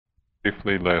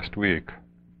briefly last week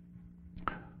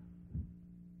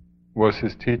was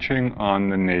his teaching on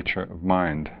the nature of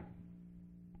mind,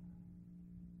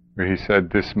 where he said,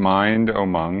 "This mind, O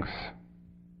monks,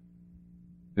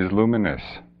 is luminous,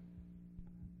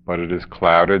 but it is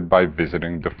clouded by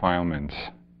visiting defilements."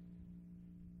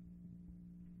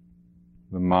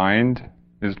 The mind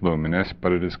is luminous,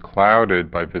 but it is clouded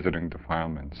by visiting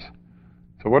defilements.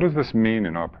 So what does this mean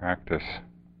in our practice?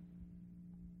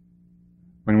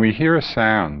 When we hear a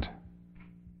sound,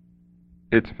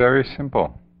 it's very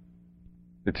simple.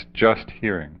 It's just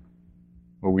hearing.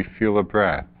 Or we feel a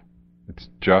breath. It's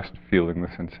just feeling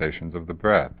the sensations of the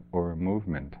breath or a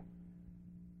movement.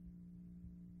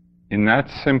 In that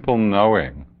simple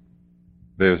knowing,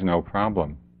 there's no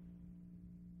problem.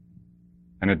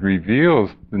 And it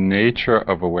reveals the nature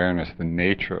of awareness, the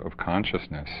nature of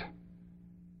consciousness,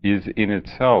 is in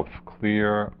itself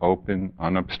clear, open,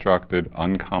 unobstructed,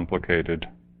 uncomplicated,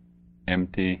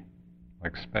 empty,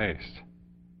 like space.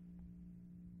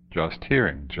 Just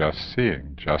hearing, just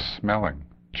seeing, just smelling,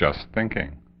 just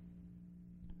thinking.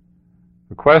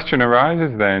 The question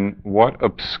arises then, what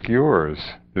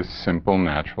obscures this simple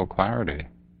natural clarity?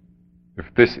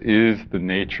 If this is the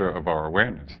nature of our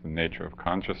awareness, the nature of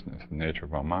consciousness, the nature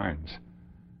of our minds,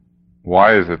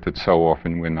 why is it that so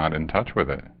often we're not in touch with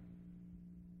it?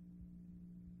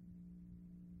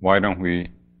 Why don't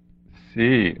we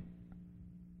see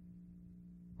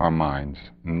our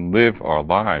minds and live our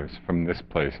lives from this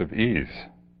place of ease,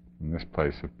 from this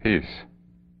place of peace?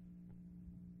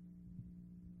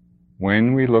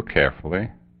 When we look carefully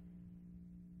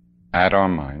at our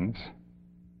minds,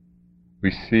 we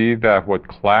see that what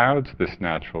clouds this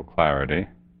natural clarity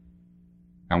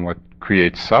and what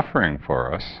creates suffering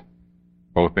for us,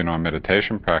 both in our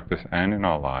meditation practice and in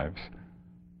our lives,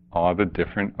 are the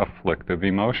different afflictive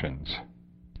emotions.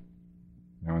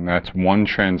 And that's one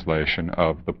translation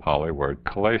of the Pali word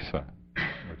kilesa,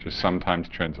 which is sometimes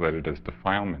translated as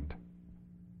defilement.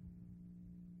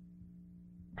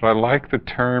 But I like the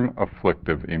term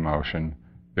afflictive emotion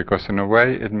because in a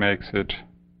way it makes it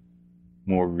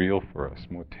more real for us,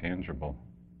 more tangible.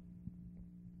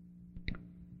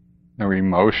 Now,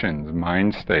 emotions,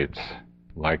 mind states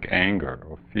like anger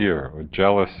or fear or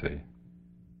jealousy,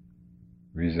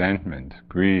 resentment,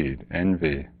 greed,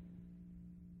 envy,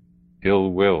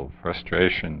 ill will,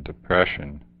 frustration,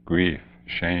 depression, grief,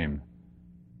 shame.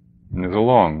 And there's a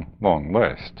long, long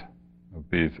list of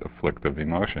these afflictive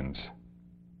emotions.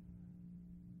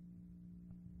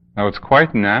 Now, it's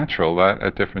quite natural that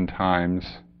at different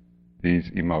times these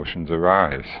emotions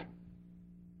arise.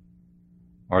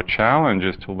 Our challenge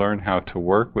is to learn how to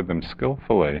work with them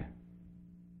skillfully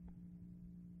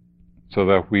so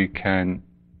that we can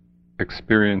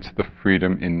experience the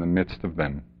freedom in the midst of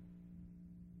them.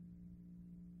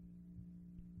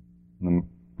 The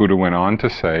Buddha went on to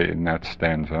say in that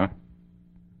stanza,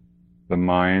 "The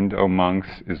mind, O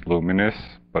monks, is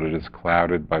luminous, but it is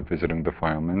clouded by visiting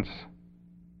defilements.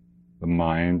 The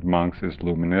mind, monks, is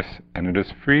luminous, and it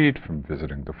is freed from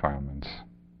visiting defilements."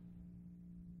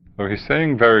 So he's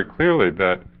saying very clearly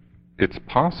that it's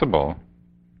possible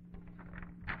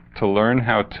to learn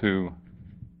how to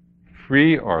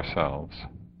free ourselves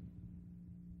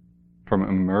from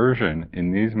immersion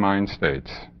in these mind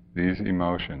states, these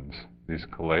emotions, these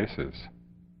kilesas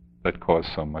that cause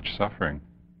so much suffering.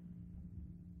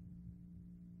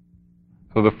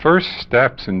 So the first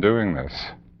steps in doing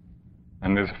this,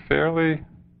 and there's a fairly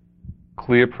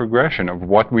clear progression of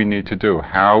what we need to do,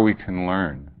 how we can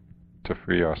learn to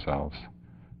free ourselves.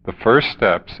 The first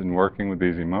steps in working with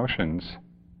these emotions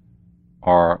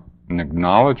are an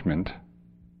acknowledgement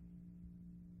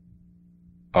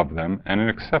of them and an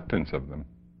acceptance of them.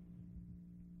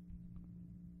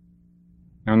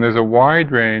 And there's a wide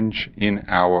range in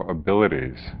our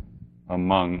abilities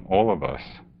among all of us.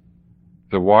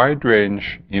 The wide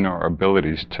range in our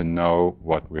abilities to know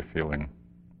what we're feeling.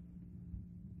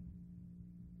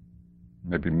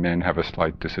 Maybe men have a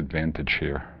slight disadvantage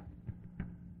here.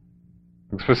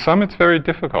 Because for some it's very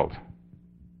difficult.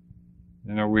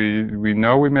 We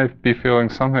know we may be feeling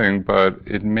something, but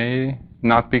it may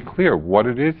not be clear what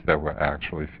it is that we're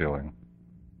actually feeling.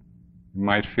 We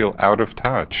might feel out of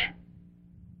touch.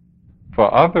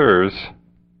 For others,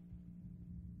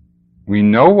 we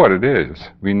know what it is,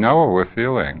 we know what we're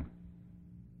feeling,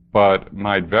 but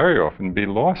might very often be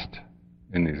lost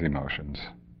in these emotions,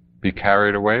 be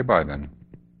carried away by them.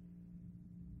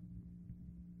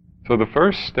 So the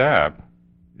first step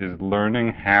is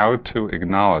learning how to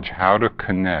acknowledge, how to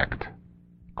connect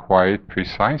quite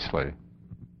precisely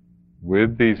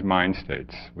with these mind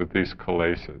states, with these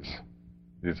kilesas,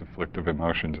 these afflictive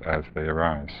emotions as they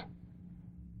arise.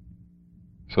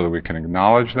 so that we can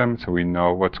acknowledge them, so we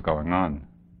know what's going on.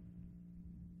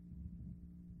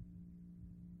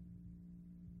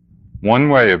 One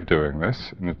way of doing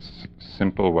this, in its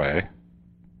simple way,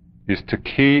 is to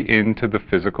key into the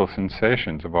physical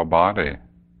sensations of our body.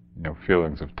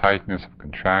 Feelings of tightness, of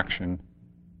contraction,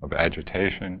 of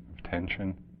agitation, of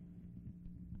tension.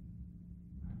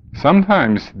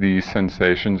 Sometimes these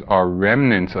sensations are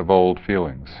remnants of old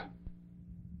feelings.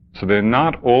 So they're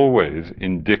not always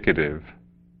indicative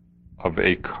of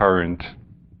a current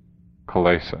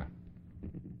kilesa.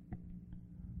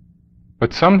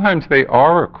 But sometimes they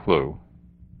are a clue.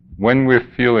 When we're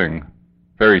feeling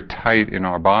very tight in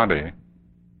our body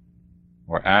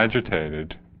or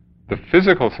agitated, the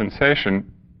physical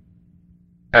sensation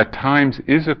at times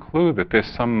is a clue that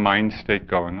there's some mind state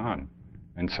going on.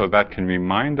 And so that can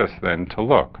remind us then to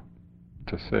look,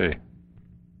 to see.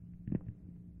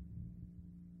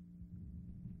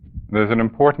 There's an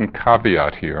important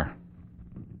caveat here,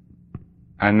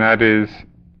 and that is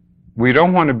we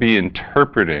don't want to be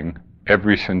interpreting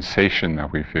every sensation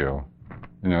that we feel.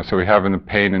 So we have a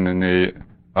pain in the knee,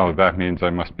 oh, that means I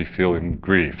must be feeling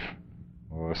grief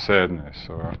or sadness.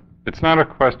 Or it's not a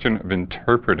question of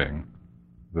interpreting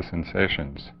the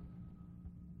sensations.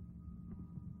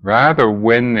 Rather,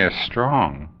 when they're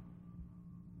strong,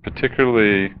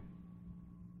 particularly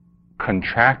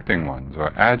contracting ones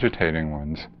or agitating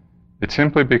ones, it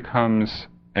simply becomes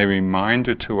a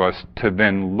reminder to us to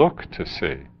then look to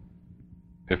see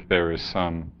if there is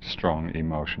some strong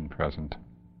emotion present.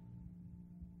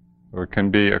 Or it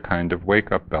can be a kind of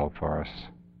wake-up bell for us.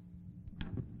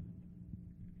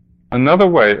 Another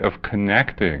way of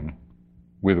connecting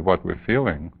with what we're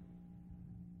feeling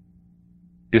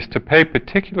is to pay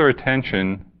particular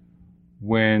attention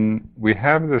when we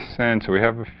have the sense, or we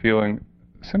have a feeling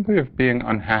simply of being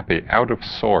unhappy, out of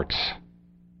sorts,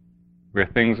 where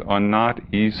things are not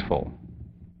easeful.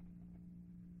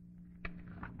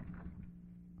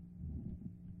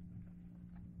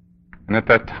 And at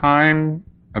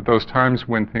those times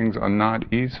when things are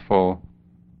not easeful,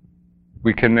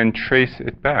 we can then trace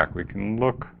it back. We can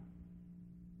look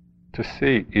to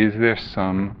see, is there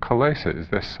some kilesa? Is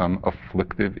there some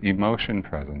afflictive emotion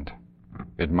present?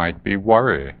 It might be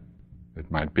worry. It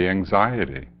might be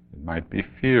anxiety. It might be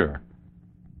fear.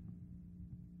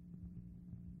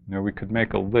 We could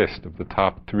make a list of the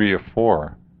top 3 or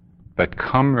 4 that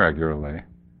come regularly,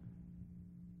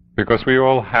 because we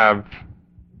all have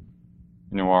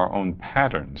our own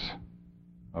patterns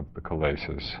of the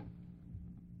kilesas.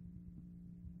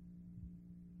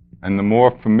 And the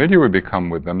more familiar we become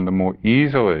with them, the more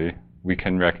easily we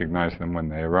can recognize them when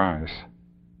they arise.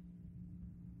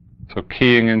 So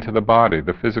keying into the body,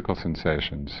 the physical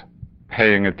sensations,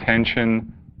 paying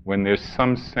attention when there's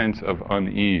some sense of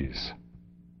unease,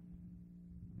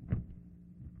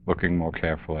 looking more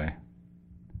carefully.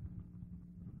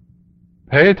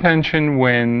 Pay attention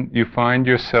when you find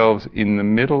yourselves in the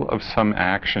middle of some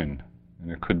action. And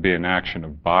it could be an action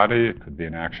of body, it could be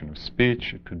an action of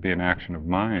speech, it could be an action of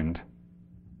mind.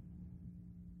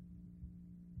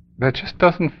 That just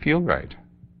doesn't feel right.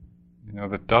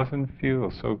 That doesn't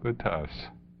feel so good to us.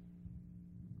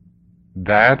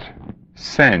 That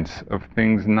sense of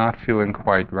things not feeling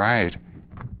quite right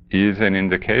is an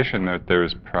indication that there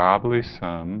is probably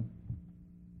some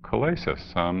kilesa,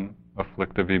 some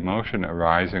afflictive emotion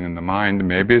arising in the mind.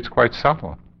 Maybe it's quite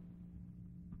subtle.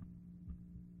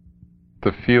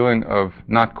 The feeling of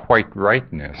not quite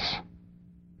rightness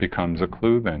becomes a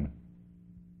clue then.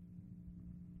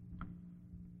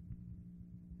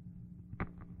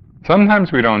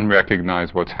 Sometimes we don't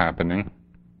recognize what's happening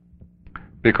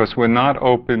because we're not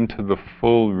open to the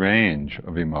full range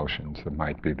of emotions that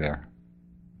might be there.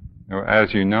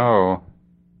 As you know,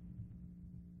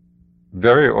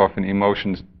 very often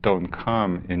emotions don't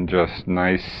come in just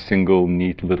nice, single,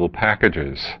 neat little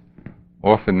packages.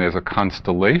 Often there's a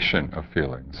constellation of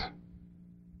feelings,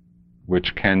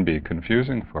 which can be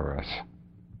confusing for us.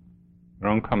 They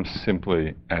don't come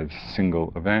simply as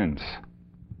single events.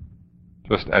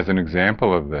 Just as an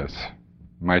example of this,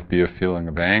 might be a feeling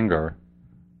of anger.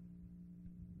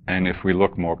 And if we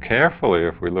look more carefully,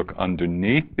 if we look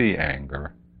underneath the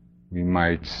anger, we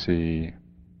might see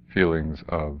feelings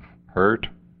of hurt,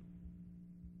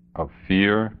 of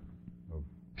fear, of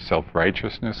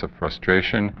self-righteousness, of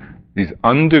frustration, these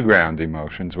underground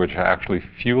emotions which are actually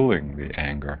fueling the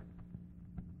anger.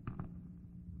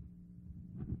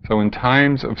 So in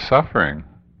times of suffering,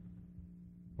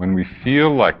 when we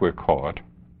feel like we're caught,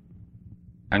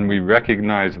 and we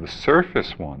recognize the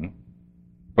surface one,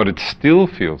 but it still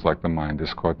feels like the mind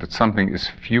is caught, that something is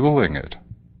fueling it,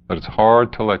 but it's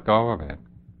hard to let go of it.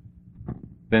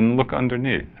 then look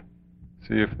underneath.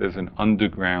 See if there's an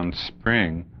underground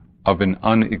spring of an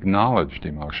unacknowledged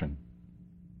emotion.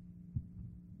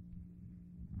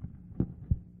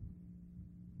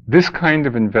 This kind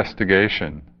of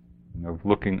investigation, of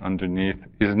looking underneath,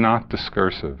 is not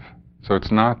discursive. So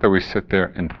it's not that we sit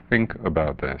there and think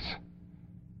about this.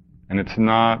 And it's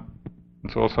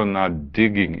also not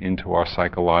digging into our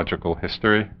psychological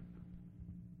history,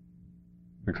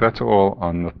 because that's all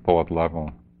on the thought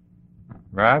level.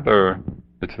 Rather,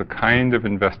 it's the kind of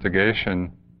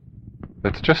investigation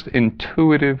that's just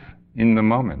intuitive in the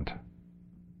moment.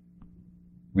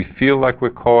 We feel like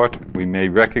we're caught, we may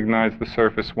recognize the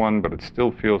surface one, but it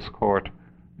still feels caught.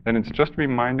 Then it's just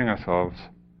reminding ourselves,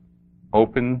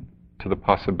 open to the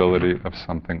possibility of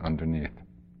something underneath.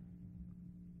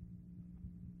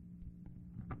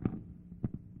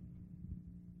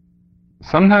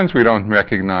 Sometimes we don't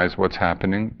recognize what's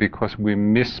happening because we're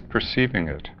misperceiving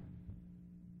it.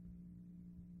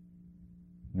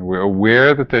 We're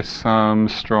aware that there's some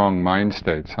strong mind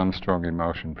state, some strong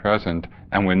emotion present,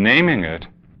 and we're naming it,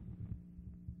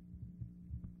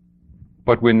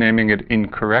 but we're naming it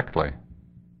incorrectly.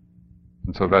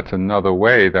 And so that's another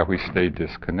way that we stay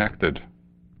disconnected.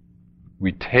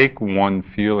 We take one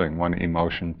feeling, one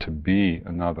emotion, to be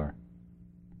another.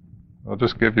 I'll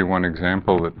just give you one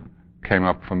example that came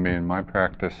up for me in my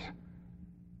practice.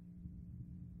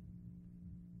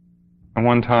 And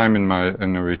one time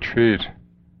in a retreat,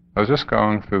 I was just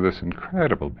going through this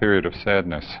incredible period of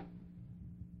sadness.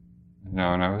 And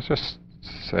I was just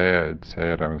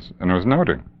sad. I was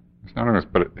noting this,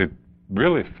 but it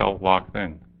really felt locked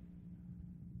in.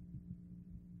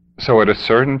 So at a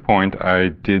certain point, I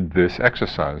did this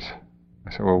exercise.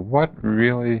 I said, well, what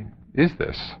really is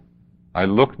this? I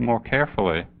looked more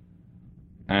carefully,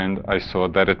 and I saw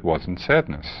that it wasn't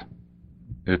sadness.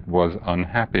 It was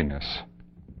unhappiness.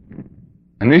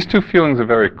 And these two feelings are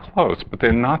very close, but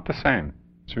they're not the same.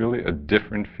 It's really a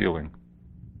different feeling.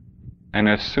 And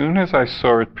as soon as I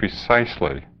saw it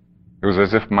precisely, it was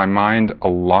as if my mind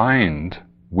aligned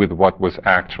with what was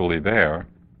actually there,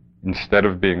 instead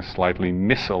of being slightly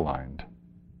misaligned.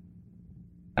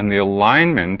 And the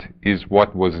alignment is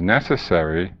what was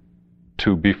necessary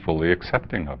to be fully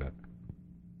accepting of it.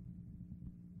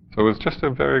 So it was just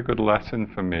a very good lesson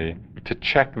for me to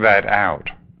check that out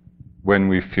when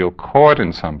we feel caught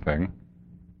in something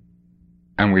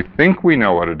and we think we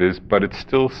know what it is, but it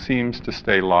still seems to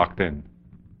stay locked in.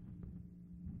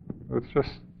 It's just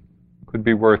could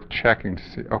be worth checking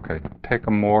to see, okay, take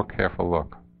a more careful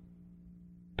look.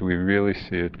 Do we really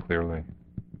see it clearly?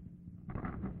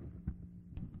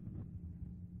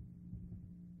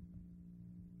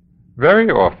 Very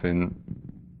often,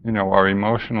 our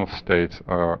emotional states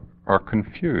are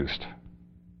confused.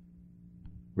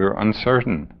 We're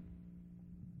uncertain.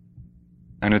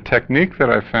 And a technique that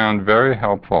I found very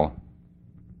helpful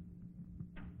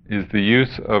is the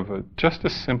use of just a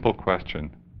simple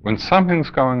question. When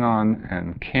something's going on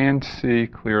and can't see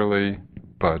clearly,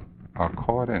 but are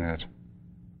caught in it,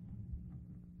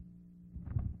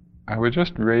 I would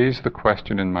just raise the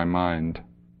question in my mind,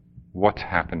 what's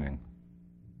happening?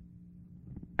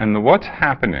 And the what's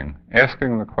happening,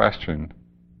 asking the question,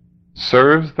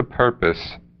 serves the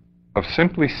purpose of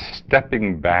simply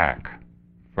stepping back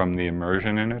from the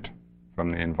immersion in it,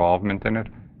 from the involvement in it.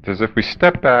 It's as if we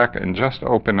step back and just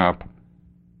open up,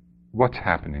 what's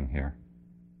happening here?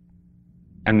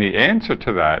 And the answer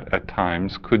to that, at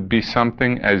times, could be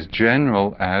something as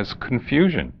general as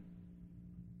confusion,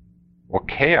 or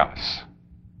chaos,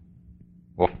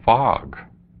 or fog.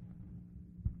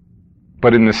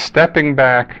 But in the stepping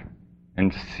back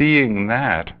and seeing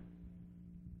that,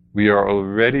 we are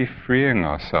already freeing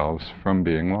ourselves from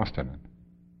being lost in it.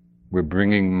 We're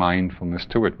bringing mindfulness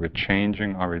to it. We're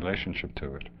changing our relationship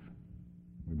to it.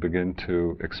 We begin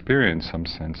to experience some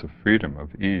sense of freedom,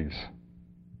 of ease.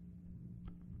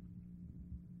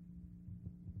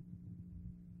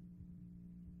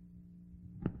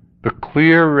 The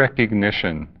clear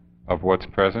recognition of what's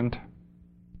present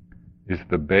is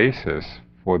the basis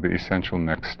for the essential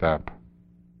next step.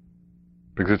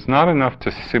 Because it's not enough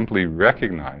to simply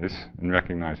recognize, and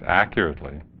recognize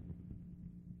accurately,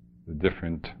 the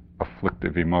different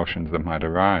afflictive emotions that might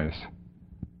arise.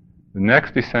 The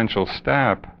next essential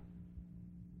step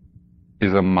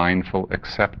is a mindful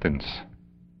acceptance.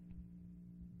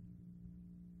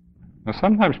 Now,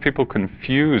 sometimes people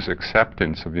confuse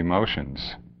acceptance of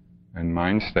emotions and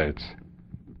mind states,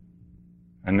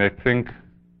 and they think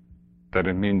that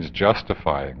it means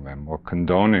justifying them or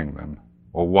condoning them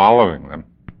or wallowing them.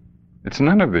 It's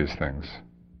none of these things.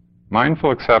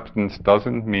 Mindful acceptance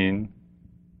doesn't mean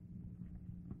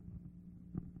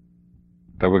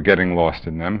that we're getting lost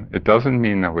in them. It doesn't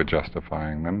mean that we're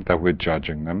justifying them, that we're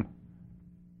judging them.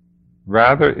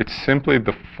 Rather, it's simply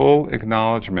the full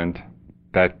acknowledgement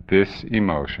that this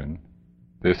emotion,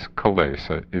 this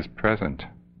kilesa, is present.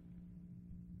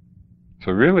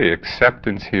 So really,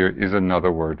 acceptance here is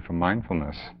another word for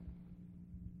mindfulness.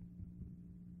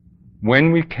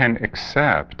 When we can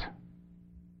accept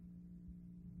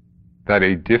that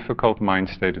a difficult mind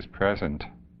state is present,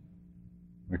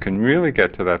 we can really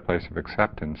get to that place of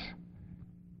acceptance.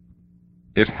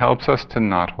 It helps us to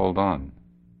not hold on.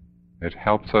 It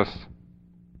helps us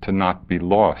to not be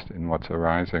lost in what's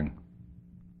arising.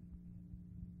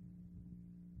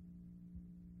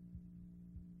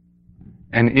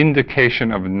 An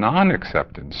indication of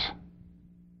non-acceptance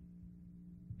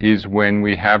is when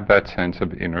we have that sense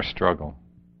of inner struggle.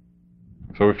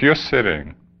 So if you're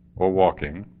sitting or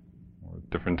walking, or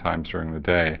different times during the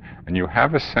day, and you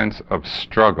have a sense of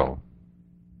struggle,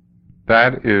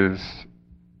 that is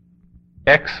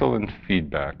excellent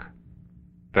feedback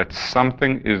that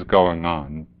something is going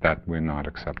on that we're not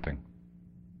accepting.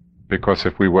 Because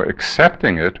if we were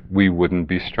accepting it, we wouldn't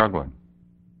be struggling.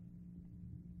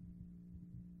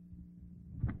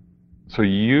 So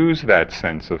use that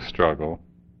sense of struggle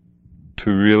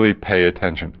to really pay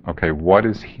attention. Okay, what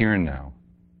is here now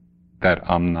that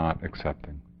I'm not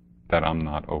accepting, that I'm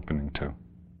not opening to?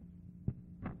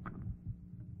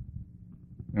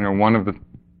 You know, one of the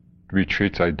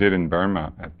retreats I did in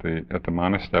Burma at the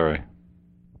monastery,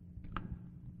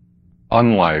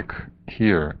 unlike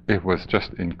here, it was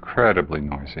just incredibly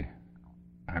noisy.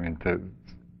 I mean, the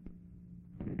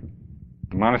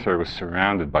monastery was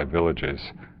surrounded by villages,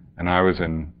 and I was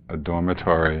in a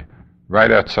dormitory. Right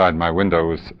outside my window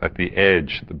was at the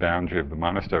edge, the boundary of the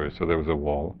monastery, so there was a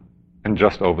wall, and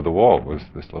just over the wall was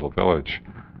this little village.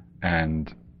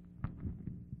 And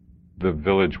the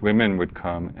village women would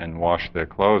come and wash their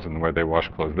clothes, and the way they wash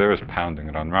clothes there is pounding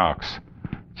it on rocks.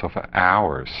 So for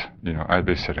hours, you know, I'd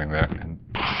be sitting there and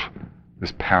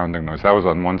this pounding noise. That was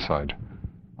on one side.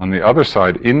 On the other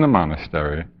side, in the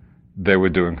monastery, they were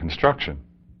doing construction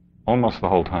almost the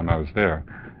whole time I was there.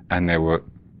 And they were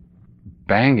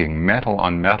banging metal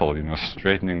on metal, you know,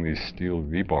 straightening these steel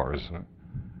rebars.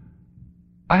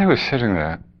 I was sitting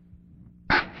there.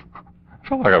 I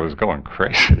felt like I was going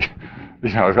crazy.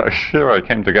 You know, here I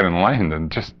came to get enlightened,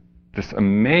 and just this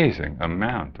amazing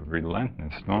amount of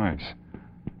relentless noise.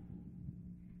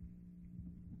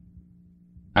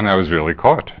 And I was really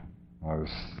caught. I was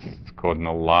caught in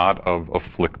a lot of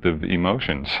afflictive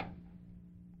emotions,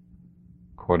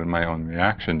 caught in my own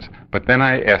reactions. But then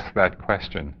I asked that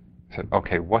question. I said,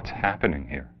 okay, what's happening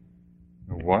here?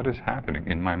 What is happening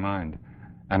in my mind?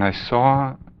 And I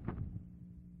saw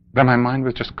that my mind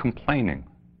was just complaining.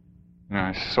 You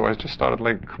know, so I just started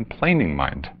like complaining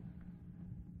mind.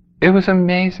 It was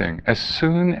amazing. As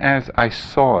soon as I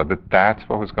saw that that's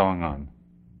what was going on,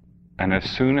 and as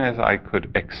soon as I could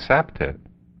accept it,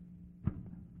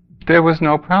 there was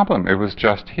no problem. It was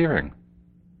just hearing.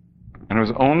 And it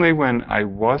was only when I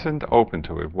wasn't open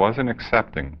to it, wasn't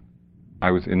accepting, I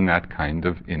was in that kind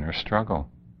of inner struggle.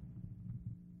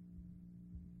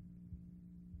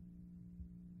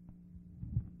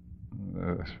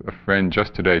 A friend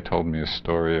just today told me a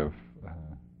story of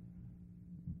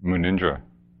Munindra,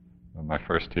 my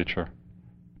first teacher.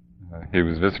 He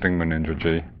was visiting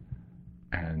Munindraji,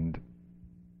 and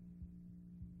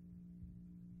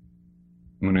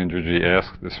Munindraji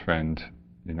asked this friend,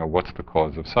 you know, what's the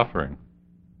cause of suffering?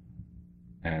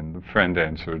 And the friend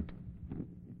answered,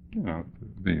 you know,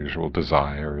 the usual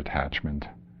desire, attachment.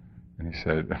 And he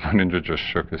said, Munindra just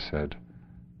shook his head.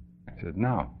 He said,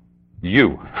 no,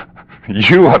 you.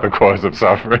 You are the cause of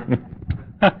suffering.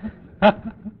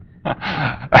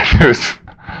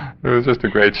 It was just a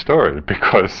great story,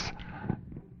 because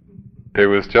it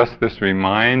was just this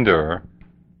reminder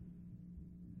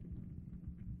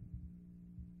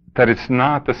that it's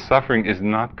not, the suffering is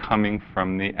not coming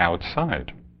from the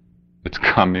outside. It's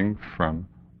coming from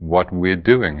what we're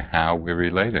doing, how we're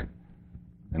relating.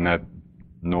 And that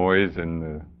noise and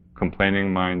the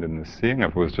complaining mind and the seeing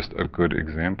of was just a good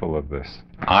example of this.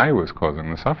 I was causing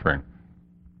the suffering.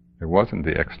 It wasn't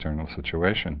the external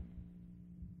situation.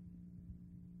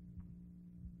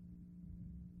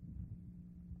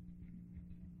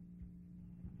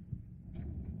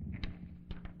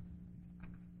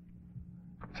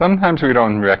 Sometimes we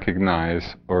don't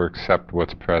recognize or accept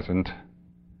what's present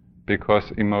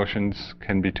because emotions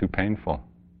can be too painful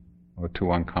or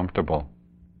too uncomfortable.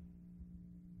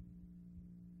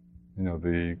 You know,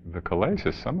 the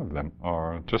kilesas, some of them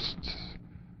are just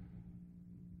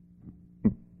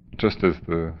as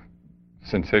the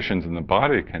sensations in the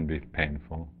body can be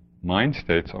painful, mind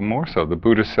states are more so. The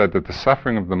Buddha said that the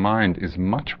suffering of the mind is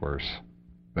much worse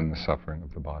than the suffering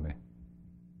of the body.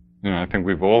 I think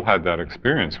we've all had that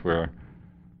experience where,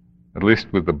 at least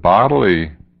with the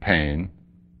bodily pain,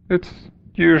 it's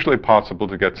usually possible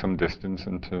to get some distance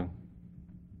and to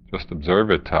just observe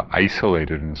it, to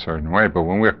isolate it in a certain way. But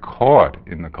when we're caught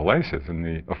in the kilesas, in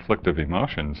the afflictive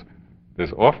emotions,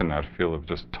 there's often that feel of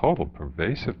just total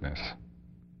pervasiveness.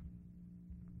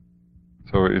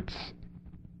 So it's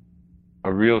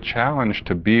a real challenge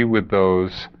to be with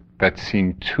those that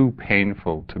seem too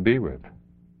painful to be with.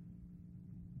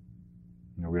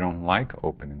 We don't like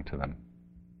opening to them.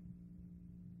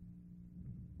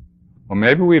 Or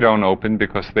maybe we don't open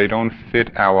because they don't fit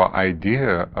our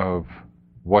idea of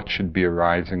what should be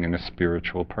arising in a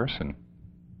spiritual person.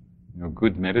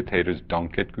 Good meditators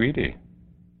don't get greedy.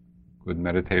 Good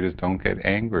meditators don't get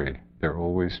angry. They're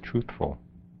always truthful.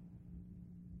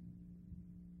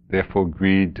 Therefore,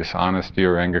 greed, dishonesty,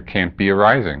 or anger can't be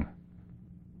arising.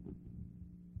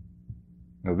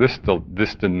 This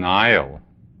denial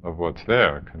of what's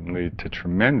there can lead to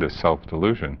tremendous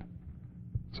self-delusion.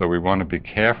 So we want to be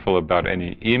careful about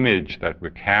any image that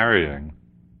we're carrying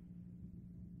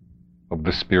of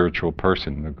the spiritual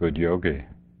person, the good yogi.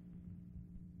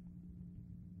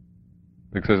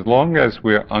 Because as long as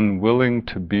we're unwilling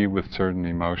to be with certain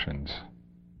emotions,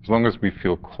 as long as we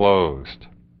feel closed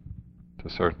to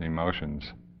certain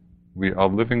emotions, we are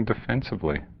living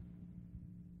defensively.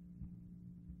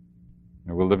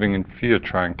 We're living in fear,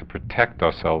 trying to protect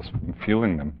ourselves from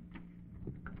feeling them.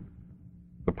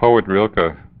 The poet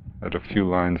Rilke had a few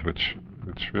lines which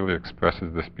really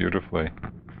expresses this beautifully.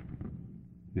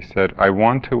 He said, "I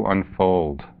want to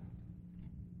unfold.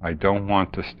 I don't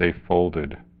want to stay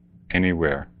folded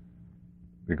anywhere,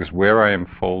 because where I am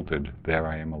folded, there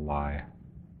I am a lie."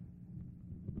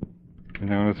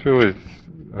 It's really,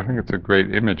 I think it's a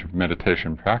great image of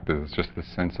meditation practice. It's just the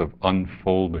sense of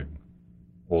unfolding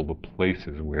all the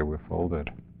places where we're folded.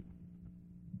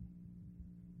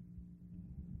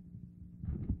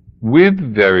 With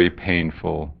very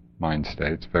painful mind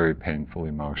states, very painful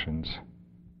emotions,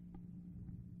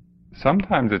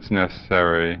 sometimes it's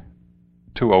necessary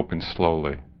to open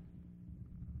slowly.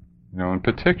 And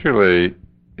particularly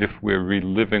if we're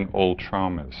reliving old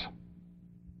traumas,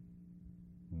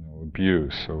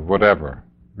 abuse or whatever,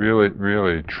 really,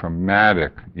 really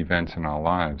traumatic events in our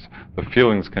lives, the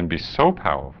feelings can be so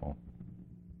powerful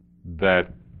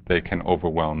that they can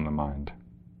overwhelm the mind.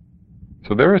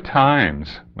 So there are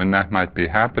times when that might be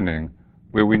happening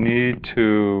where we need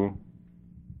to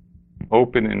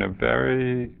open in a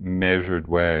very measured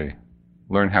way,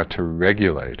 learn how to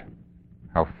regulate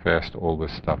how fast all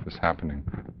this stuff is happening.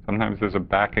 Sometimes there's a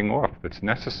backing off that's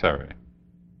necessary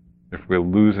if we're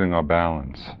losing our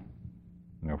balance,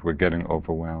 if we're getting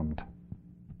overwhelmed.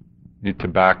 We need to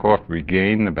back off,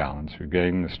 regain the balance,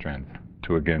 regain the strength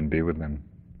to again be with them.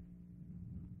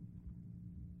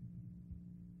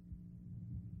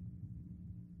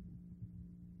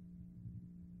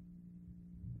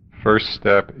 First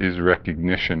step is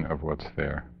recognition of what's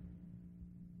there.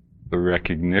 The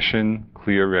recognition,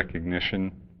 clear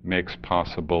recognition, makes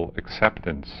possible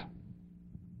acceptance.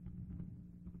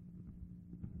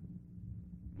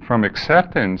 From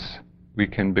acceptance, we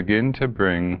can begin to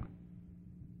bring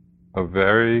a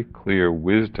very clear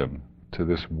wisdom to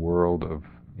this world of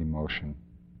emotion.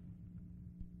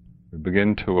 We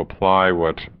begin to apply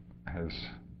what has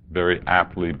very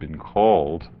aptly been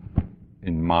called,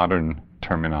 in modern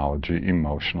terminology,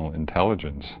 emotional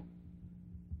intelligence.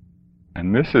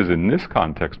 And this is, in this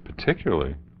context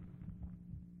particularly,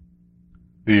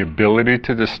 the ability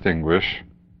to distinguish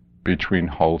between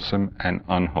wholesome and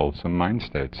unwholesome mind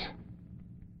states,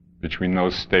 between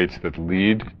those states that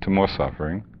lead to more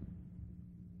suffering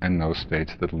and those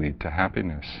states that lead to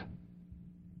happiness.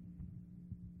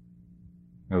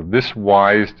 This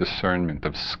wise discernment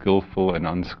of skillful and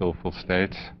unskillful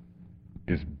states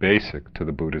is basic to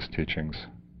the Buddha's teachings.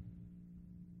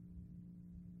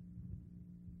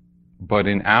 But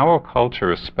in our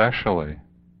culture especially,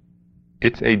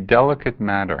 it's a delicate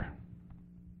matter.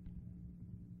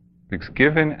 Because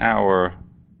given our,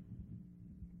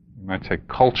 you might say,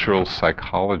 cultural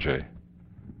psychology,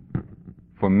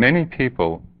 for many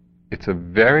people, it's a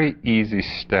very easy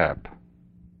step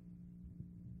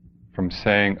from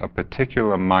saying a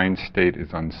particular mind state is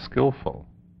unskillful,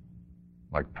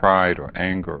 like pride or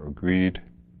anger or greed.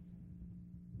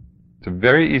 It's a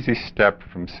very easy step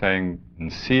from saying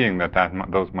and seeing that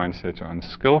those mind states are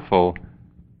unskillful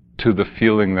to the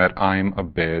feeling that I'm a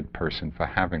bad person for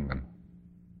having them.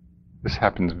 This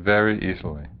happens very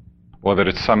easily. Or that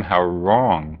it's somehow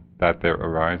wrong that they're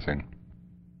arising.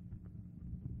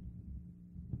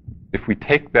 if we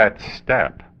take that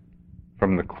step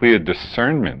from the clear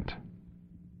discernment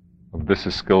of this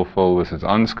is skillful, this is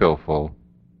unskillful,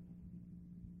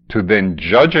 to then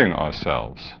judging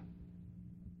ourselves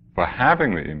for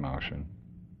having the emotion,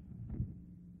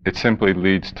 it simply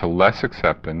leads to less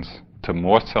acceptance, to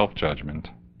more self-judgment,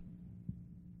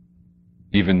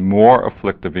 even more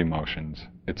afflictive emotions.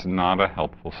 It's not a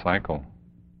helpful cycle.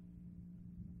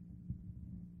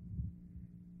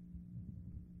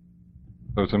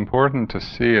 So it's important to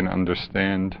see and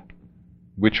understand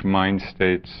which mind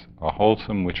states are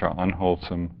wholesome, which are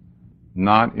unwholesome,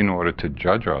 not in order to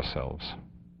judge ourselves,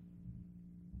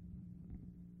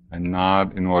 and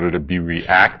not in order to be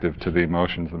reactive to the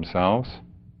emotions themselves,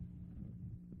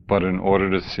 but in order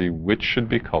to see which should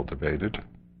be cultivated,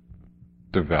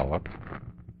 developed,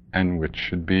 and which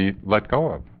should be let go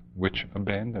of, which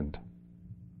abandoned.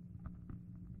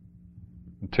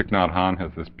 And Thich Nhat Hanh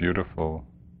has this beautiful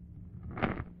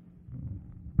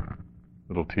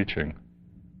little teaching.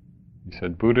 He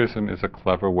said, Buddhism is a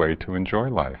clever way to enjoy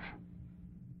life.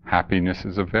 Happiness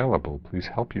is available. Please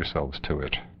help yourselves to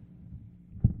it.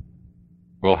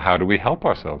 Well, how do we help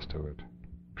ourselves to it?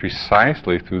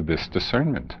 Precisely through this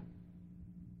discernment.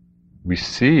 We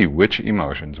see which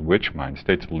emotions, which mind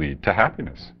states lead to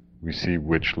happiness. We see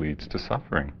which leads to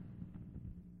suffering.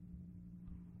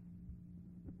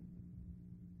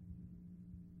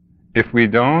 If we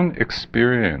don't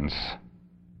experience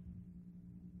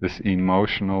this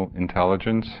emotional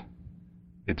intelligence,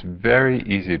 it's very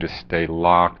easy to stay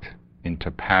locked into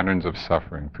patterns of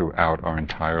suffering throughout our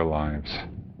entire lives.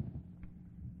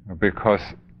 Because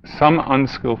some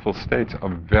unskillful states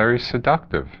are very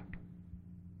seductive.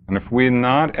 And if we're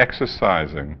not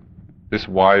exercising this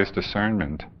wise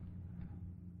discernment,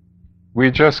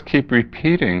 we just keep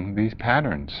repeating these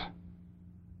patterns.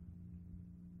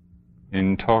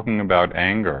 In talking about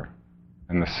anger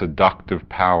and the seductive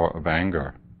power of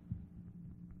anger,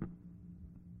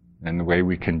 and the way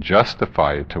we can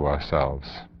justify it to ourselves.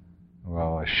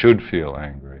 Well, I should feel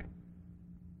angry.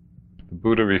 The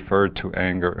Buddha referred to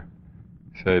anger,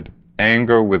 said,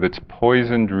 anger with its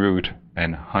poisoned root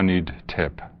and honeyed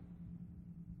tip.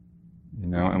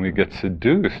 And we get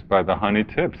seduced by the honey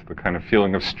tips, the kind of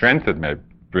feeling of strength it may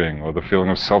bring, or the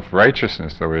feeling of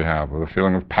self-righteousness that we have, or the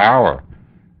feeling of power,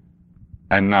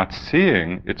 and not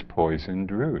seeing its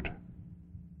poisoned root.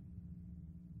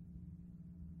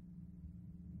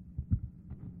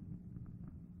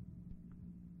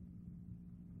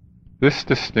 This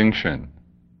distinction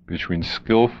between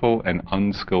skillful and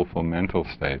unskillful mental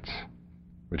states,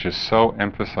 which is so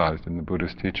emphasized in the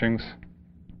Buddhist teachings,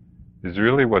 is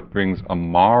really what brings a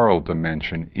moral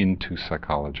dimension into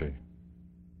psychology.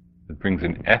 It brings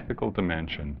an ethical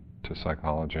dimension to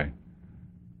psychology.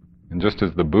 And just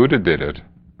as the Buddha did it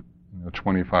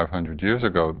 2,500 years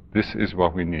ago, this is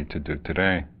what we need to do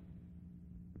today.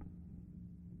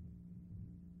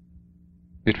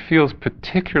 It feels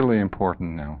particularly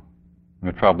important now. And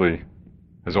it probably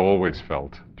has always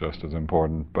felt just as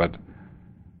important, but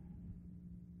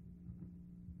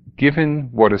given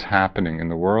what is happening in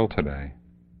the world today,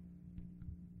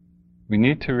 we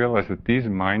need to realize that these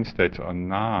mind states are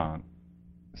not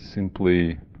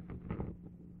simply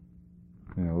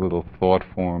little thought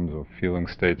forms or feeling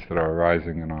states that are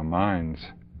arising in our minds.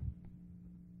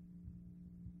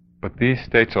 But these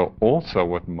states are also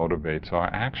what motivates our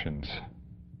actions.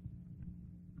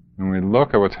 When we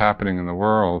look at what's happening in the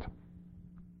world,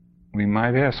 we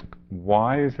might ask,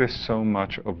 why is there so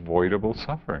much avoidable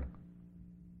suffering?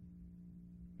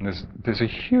 And there's a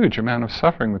huge amount of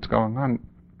suffering that's going on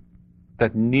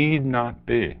that need not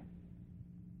be.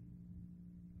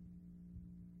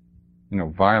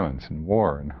 Violence and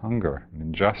war and hunger and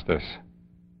injustice.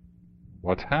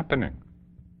 What's happening?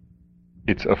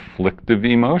 It's afflictive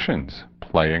emotions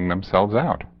playing themselves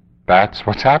out. That's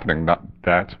what's happening.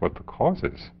 That's what the cause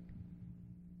is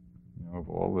of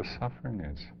all this suffering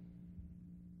is.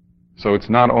 So it's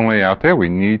not only out there. We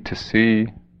need to see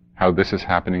how this is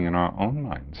happening in our own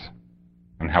minds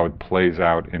and how it plays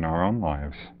out in our own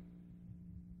lives.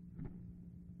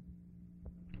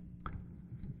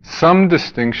 Some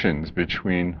distinctions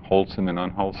between wholesome and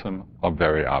unwholesome are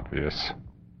very obvious.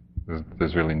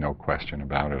 There's really no question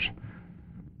about it.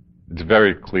 It's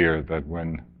very clear that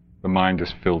when the mind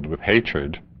is filled with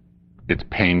hatred, it's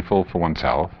painful for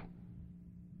oneself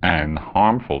and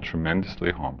harmful,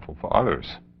 tremendously harmful for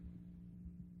others.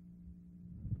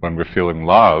 When we're feeling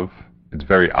love, it's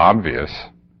very obvious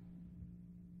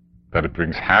that it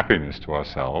brings happiness to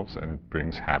ourselves and it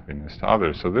brings happiness to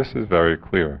others. So this is very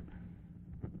clear.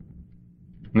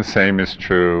 And the same is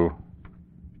true,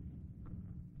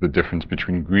 the difference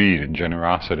between greed and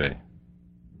generosity.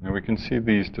 And we can see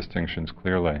these distinctions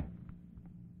clearly.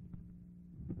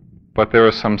 But there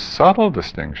are some subtle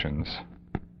distinctions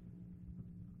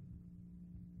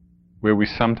where we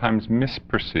sometimes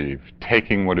misperceive,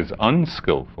 taking what is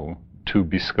unskillful to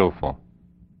be skillful.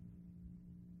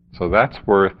 So that's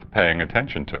worth paying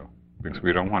attention to, because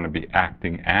we don't want to be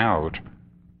acting out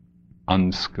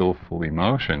unskillful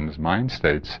emotions, mind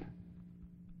states,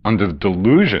 under the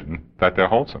delusion that they're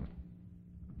wholesome.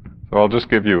 So I'll just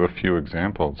give you a few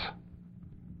examples.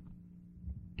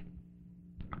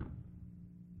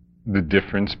 The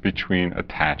difference between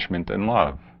attachment and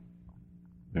love.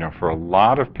 For a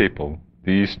lot of people,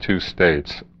 these two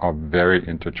states are very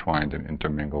intertwined and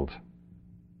intermingled,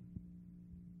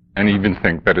 and even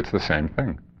think that it's the same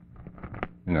thing.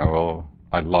 Well,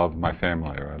 I love my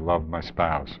family, or I love my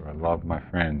spouse, or I love my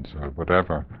friends, or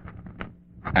whatever.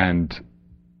 And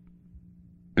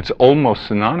it's almost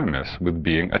synonymous with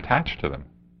being attached to them.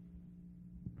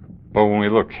 But when we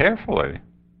look carefully,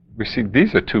 we see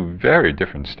these are two very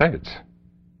different states.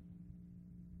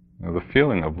 The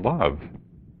feeling of love,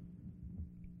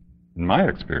 in my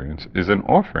experience, is an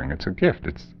offering. It's a gift.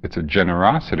 It's a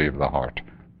generosity of the heart.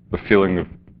 The feeling of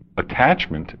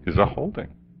attachment is a holding.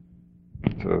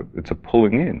 It's a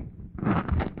pulling in.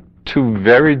 Two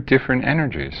very different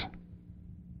energies.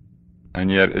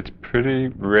 And yet it's pretty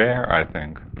rare, I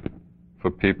think,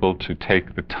 for people to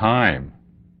take the time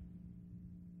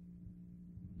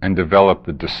and develop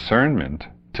the discernment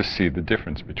to see the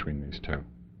difference between these two,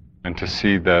 and to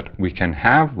see that we can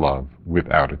have love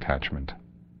without attachment.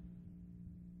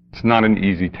 It's not an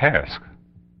easy task,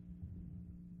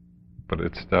 but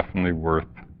it's definitely worth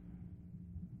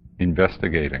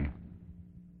investigating.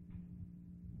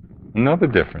 Another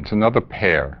difference, another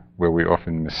pair where we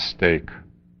often mistake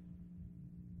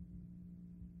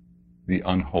the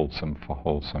unwholesome for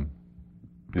wholesome,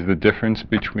 is the difference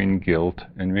between guilt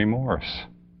and remorse.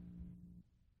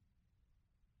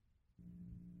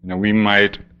 We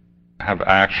might have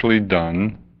actually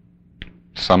done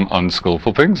some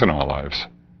unskillful things in our lives,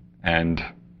 and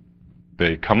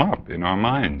they come up in our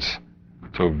minds.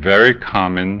 So a very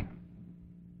common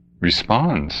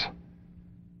response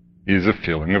is a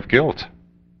feeling of guilt.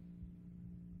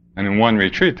 And in one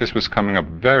retreat, this was coming up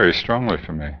very strongly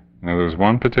for me. There was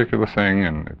one particular thing,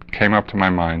 and it came up to my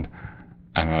mind,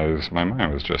 and my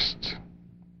mind was just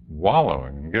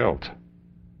wallowing in guilt.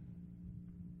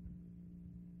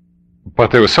 But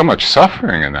there was so much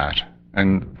suffering in that.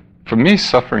 And for me,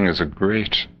 suffering is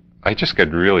I just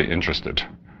get really interested,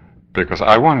 because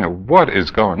I want to know what is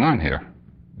going on here.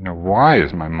 Why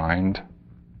is my mind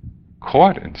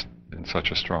caught in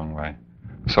such a strong way?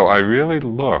 So I really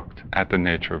looked at the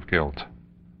nature of guilt.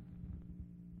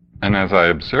 And as I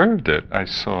observed it, I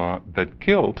saw that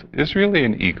guilt is really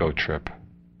an ego trip.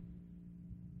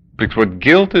 Because what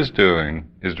guilt is doing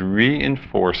is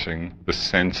reinforcing the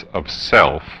sense of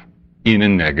self in a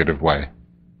negative way.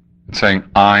 It's saying,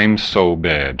 I'm so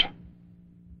bad.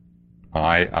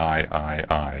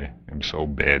 I am so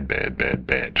bad, bad, bad,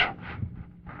 bad.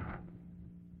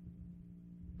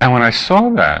 And when I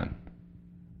saw that,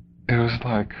 it was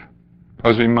like, I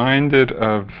was reminded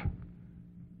of,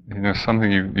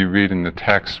 something you read in the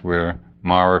text where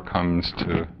Mara comes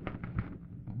to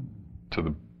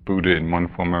the Buddha in one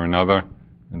form or another,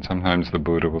 and sometimes the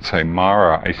Buddha will say,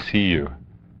 Mara, I see you.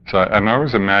 So I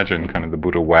always imagine kind of the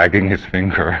Buddha wagging his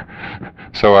finger.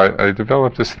 So I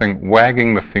developed this thing,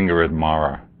 wagging the finger at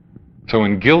Mara. So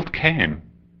when guilt came,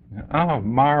 oh,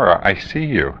 Mara, I see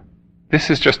you. This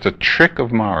is just a trick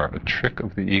of Mara, a trick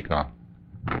of the ego.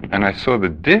 And I saw the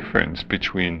difference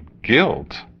between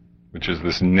guilt, which is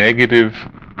this negative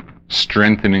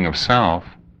strengthening of self,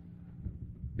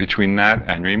 between that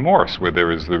and remorse, where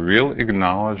there is the real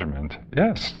acknowledgement,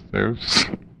 yes,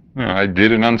 I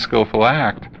did an unskillful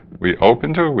act. We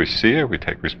open to it, we see it, we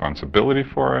take responsibility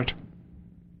for it.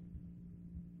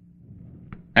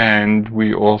 And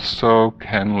we also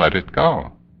can let it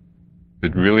go.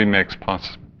 It really makes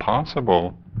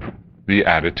possible the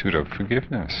attitude of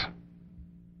forgiveness.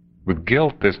 With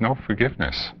guilt, there's no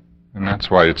forgiveness. And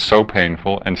that's why it's so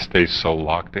painful and stays so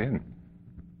locked in.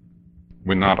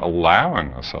 We're not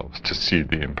allowing ourselves to see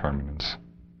the impermanence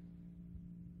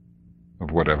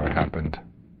of whatever happened.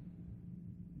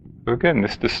 So again,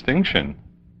 this distinction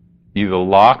either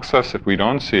locks us, if we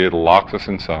don't see it, locks us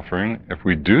in suffering. If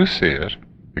we do see it,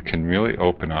 it can really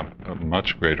open up a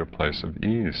much greater place of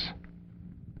ease.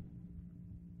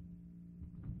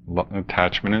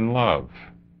 Attachment and love,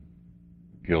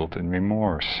 guilt and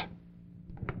remorse,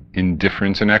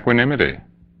 indifference and equanimity.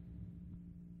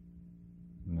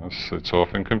 So it's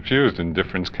often confused.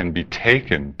 Indifference can be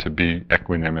taken to be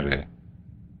equanimity,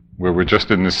 where we're just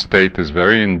in this state, this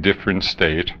very indifferent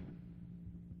state,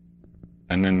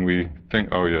 and then we think,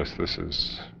 oh yes, this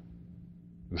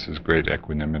is great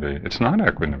equanimity. It's not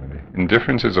equanimity.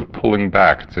 Indifference is a pulling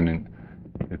back.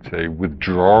 It's a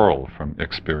withdrawal from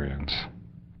experience.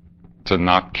 It's a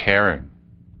not caring.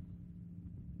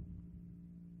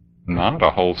 Not a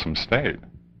wholesome state.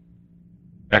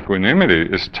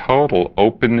 Equanimity is total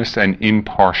openness and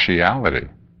impartiality.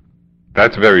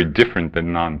 That's very different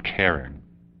than non-caring,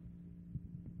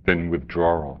 than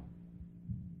withdrawal.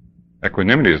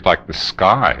 Equanimity is like the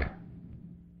sky,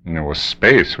 a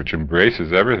space which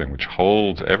embraces everything, which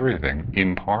holds everything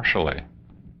impartially.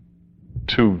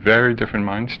 Two very different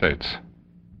mind states.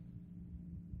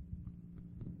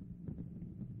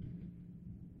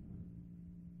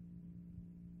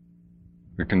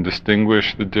 We can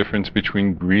distinguish the difference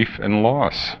between grief and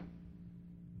loss.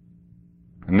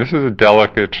 And this is a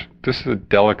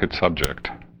delicate subject,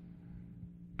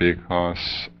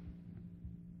 because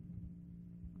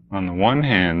on the one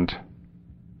hand,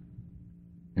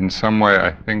 in some way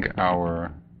I think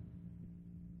our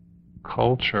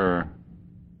culture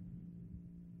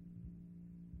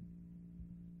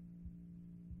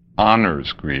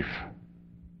honors grief.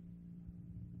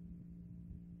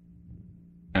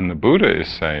 And the Buddha is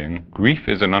saying grief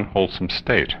is an unwholesome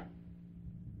state.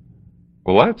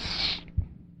 Well,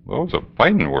 those are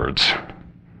fighting words.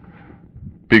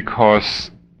 Because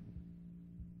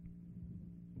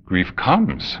grief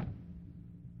comes,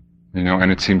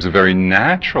 and it seems a very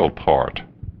natural part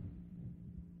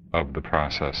of the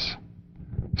process.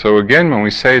 So again, when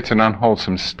we say it's an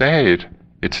unwholesome state,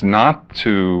 it's not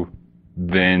to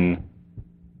then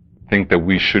think that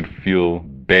we should feel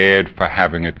bad for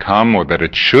having it come or that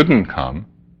it shouldn't come,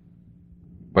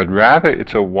 but rather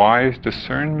it's a wise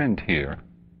discernment here.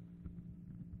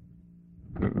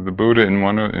 The Buddha in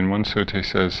one sutta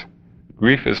says,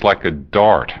 grief is like a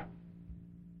dart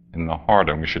in the heart,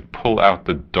 and we should pull out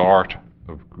the dart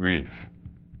of grief.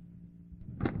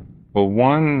 Well,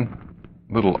 one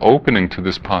little opening to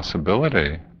this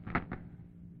possibility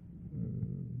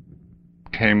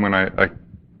came when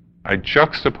I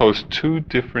juxtaposed two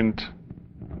different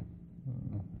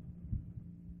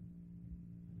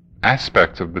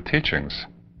aspects of the teachings.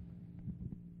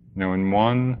 In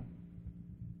one,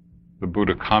 the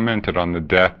Buddha commented on the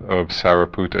death of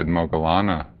Sariputta and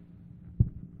Moggallana,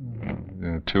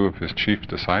 two of his chief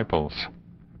disciples.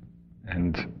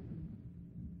 And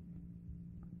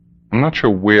I'm not sure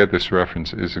where this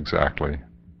reference is exactly,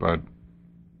 but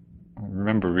I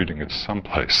remember reading it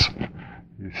someplace.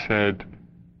 He said,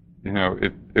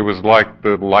 it was like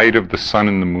the light of the sun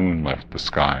and the moon left the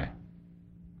sky,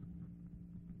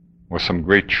 or some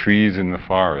great trees in the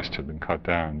forest had been cut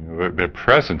down. Their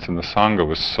presence in the Sangha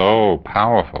was so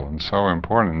powerful and so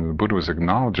important, and the Buddha was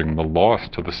acknowledging the loss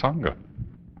to the Sangha.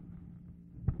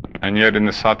 And yet in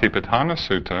the Satipatthana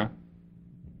Sutta,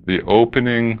 the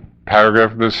opening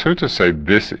paragraph of the sutta say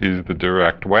this is the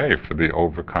direct way for the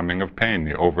overcoming of pain,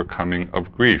 the overcoming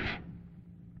of grief,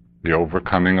 the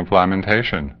overcoming of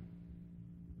lamentation.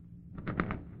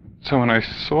 So when I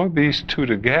saw these two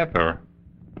together,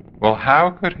 well, how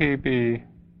could he be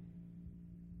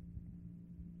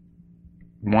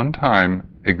one time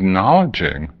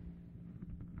acknowledging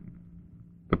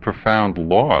the profound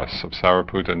loss of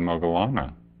Sariputta and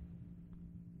Moggallana,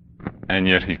 and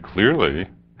yet he clearly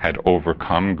had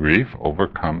overcome grief,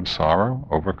 overcome sorrow,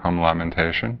 overcome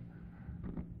lamentation?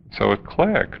 So it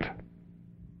clicked.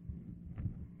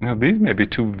 These may be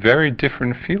two very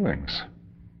different feelings.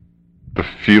 The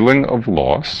feeling of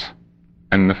loss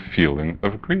and the feeling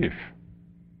of grief.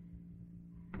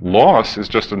 Loss is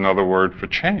just another word for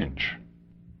change.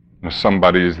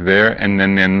 Somebody is there and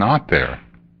then they're not there.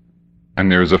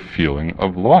 And there's a feeling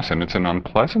of loss, and it's an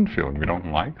unpleasant feeling. We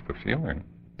don't like the feeling.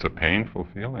 It's a painful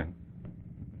feeling.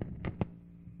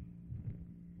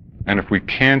 And if we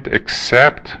can't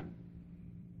accept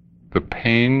the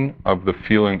pain of the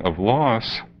feeling of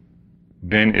loss,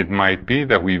 then it might be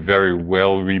that we very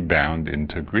well rebound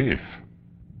into grief.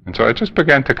 And so I just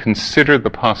began to consider the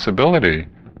possibility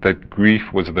that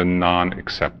grief was the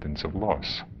non-acceptance of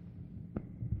loss.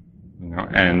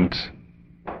 And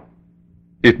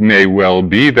it may well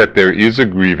be that there is a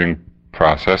grieving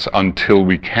process until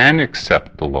we can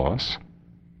accept the loss.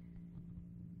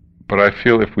 But I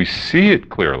feel if we see it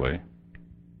clearly,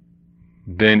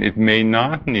 then it may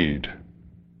not need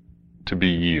to be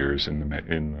years in the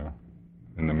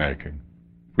making.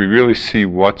 If we really see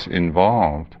what's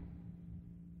involved,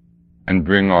 and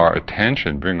bring our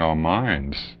attention, bring our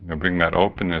minds, bring that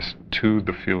openness to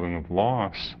the feeling of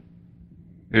loss,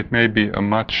 it may be a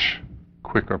much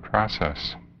quicker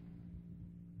process.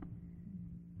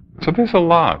 So there's a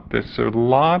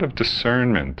lot of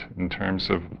discernment in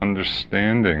terms of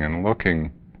understanding and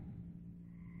looking.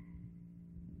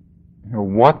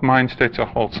 What mind states are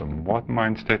wholesome? What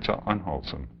mind states are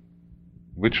unwholesome?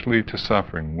 Which lead to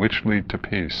suffering? Which lead to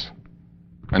peace?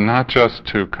 And not just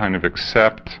to kind of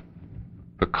accept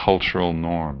the cultural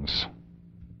norms.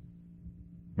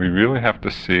 We really have to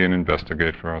see and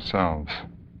investigate for ourselves.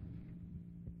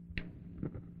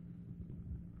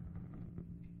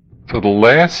 So the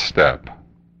last step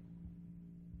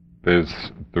is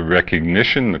the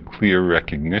recognition, the clear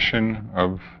recognition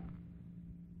of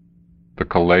the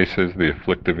kilesas, the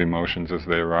afflictive emotions as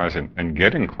they arise, and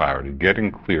getting clarity,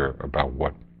 getting clear about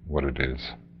what it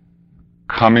is.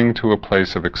 Coming to a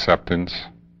place of acceptance,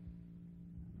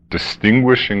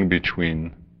 distinguishing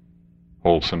between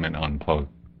wholesome and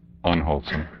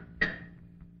unwholesome,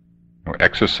 or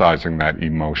exercising that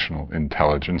emotional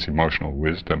intelligence, emotional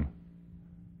wisdom.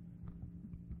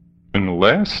 And the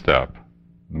last step,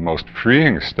 the most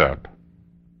freeing step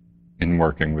in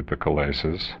working with the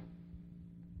kilesas,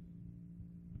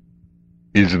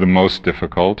 is the most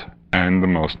difficult and the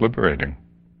most liberating.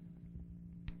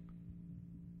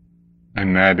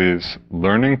 And that is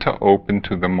learning to open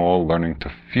to them all, learning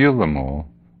to feel them all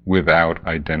without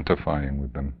identifying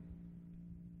with them.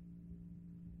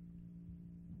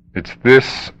 It's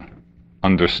this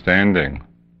understanding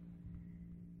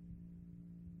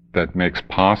that makes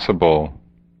possible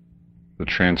the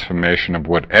transformation of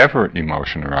whatever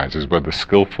emotion arises, whether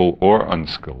skillful or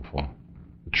unskillful,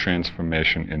 the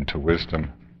transformation into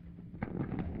wisdom.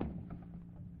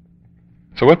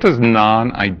 So what does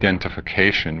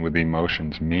non-identification with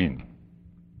emotions mean?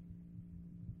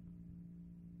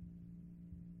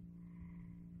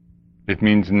 It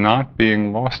means not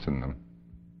being lost in them,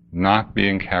 not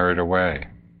being carried away,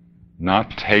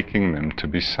 not taking them to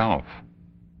be self.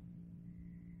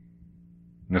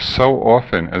 So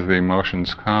often as the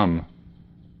emotions come,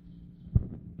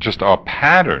 just our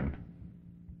pattern,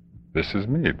 this is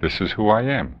me, this is who I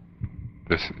am,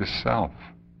 this is self.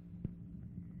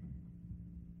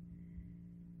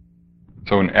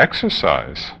 So an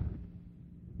exercise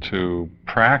to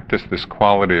practice this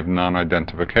quality of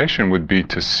non-identification would be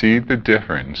to see the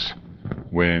difference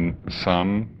when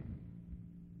some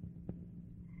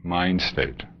mind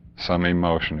state, some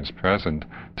emotion is present,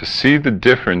 to see the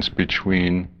difference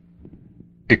between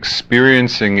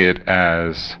experiencing it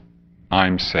as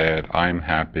I'm sad, I'm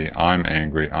happy, I'm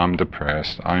angry, I'm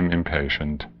depressed, I'm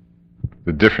impatient.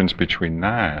 The difference between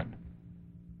that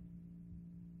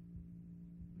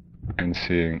and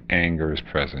seeing anger is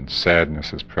present,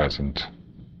 sadness is present,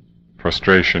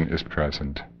 frustration is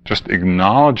present. Just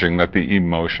acknowledging that the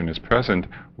emotion is present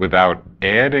without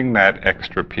adding that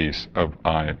extra piece of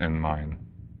I and mine.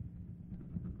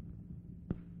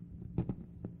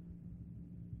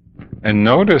 And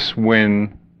notice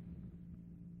when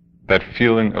that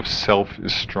feeling of self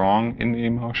is strong in the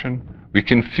emotion, we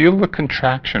can feel the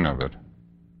contraction of it.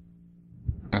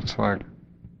 It's like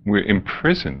we're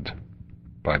imprisoned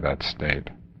by that state.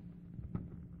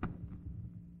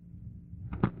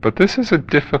 But this is a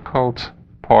difficult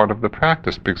part of the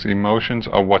practice because emotions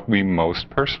are what we most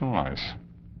personalize.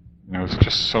 It's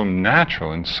just so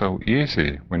natural and so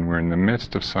easy when we're in the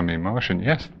midst of some emotion.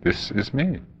 Yes, this is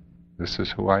me. This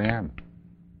is who I am.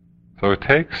 So it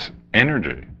takes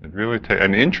energy. It really takes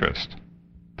an interest.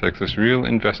 It takes this real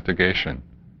investigation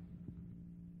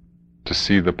to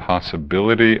see the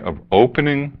possibility of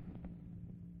opening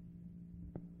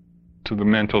to the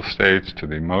mental states, to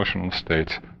the emotional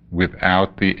states,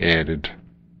 without the added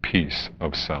piece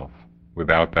of self,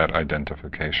 without that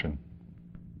identification.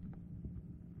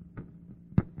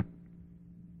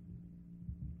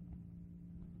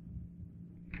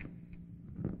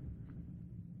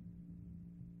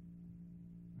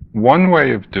 One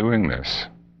way of doing this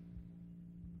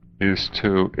is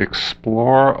to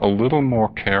explore a little more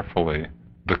carefully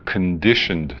the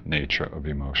conditioned nature of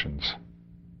emotions,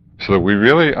 so that we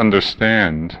really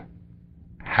understand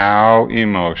how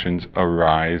emotions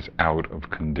arise out of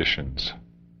conditions.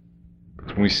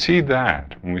 When we see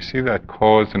that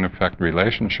cause and effect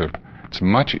relationship, it's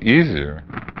much easier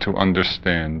to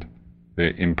understand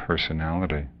the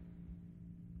impersonality.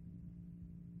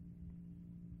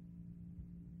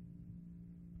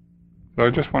 So I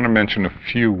just want to mention a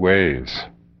few ways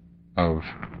of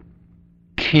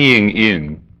keying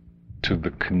in to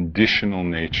the conditional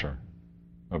nature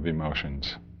of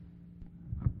emotions.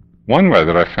 One way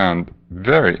that I found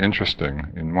very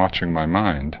interesting in watching my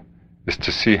mind is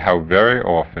to see how very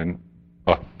often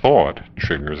a thought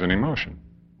triggers an emotion.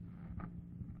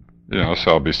 So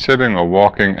I'll be sitting or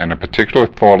walking and a particular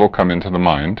thought will come into the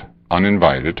mind,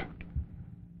 uninvited,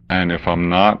 And if I'm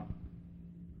not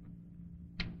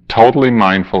totally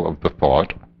mindful of the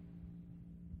thought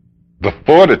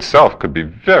itself could be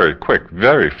very quick,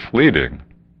 very fleeting,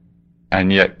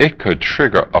 and yet it could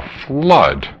trigger a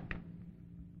flood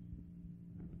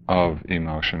of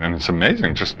emotion. And it's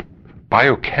amazing, just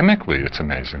biochemically it's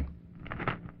amazing.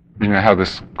 You know how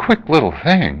this quick little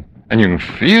thing, and you can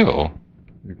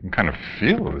kind of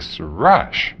feel this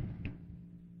rush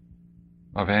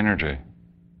of energy.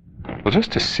 Well,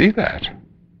 just to see that,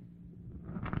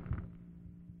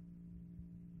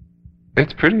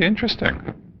 it's pretty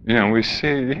interesting. You know, we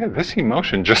see, this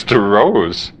emotion just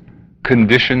arose,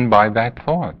 conditioned by that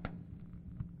thought.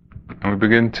 And we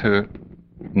begin to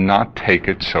not take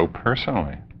it so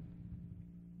personally.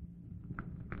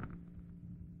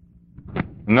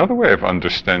 Another way of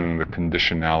understanding the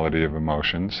conditionality of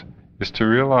emotions is to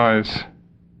realize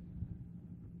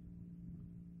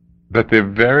that they're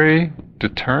very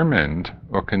determined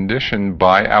or conditioned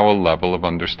by our level of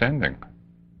understanding.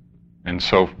 And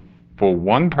so for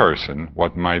one person,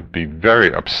 what might be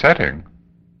very upsetting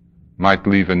might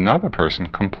leave another person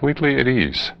completely at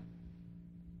ease.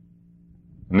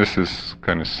 And this is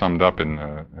kind of summed up in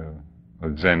a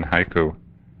Zen haiku.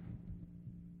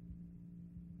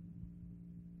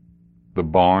 The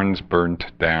barn's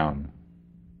burnt down.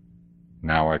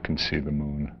 Now I can see the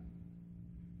moon.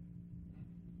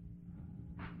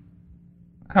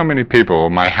 How many people,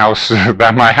 my house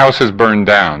is burned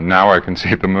down, now I can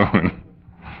see the moon.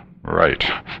 Right.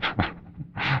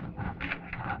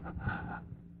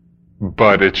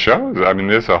 But it shows, I mean,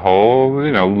 there's a whole,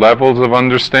 levels of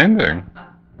understanding.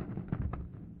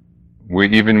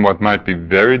 Even what might be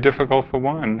very difficult for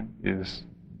one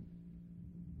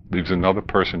leaves another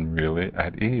person really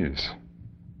at ease.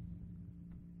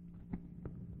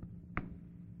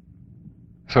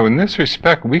 So in this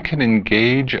respect, we can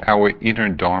engage our inner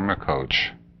Dharma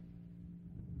coach,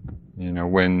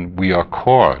 when we are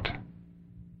caught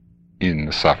in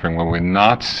the suffering, when we're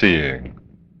not seeing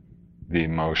the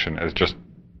emotion as just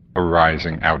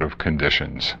arising out of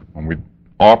conditions, when we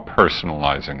are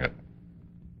personalizing it.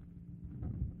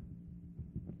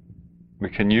 We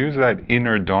can use that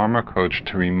inner Dharma coach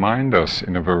to remind us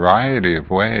in a variety of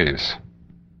ways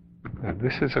that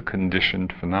this is a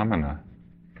conditioned phenomena.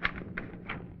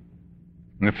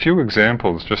 And a few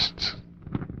examples just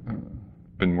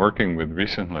been working with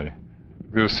recently.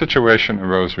 There was a situation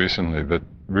arose recently that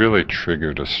really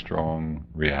triggered a strong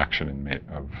reaction in me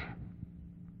of,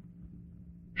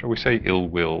 shall we say, ill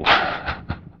will.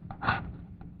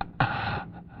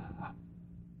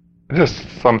 Just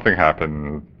something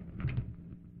happened.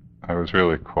 I was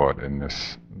really caught in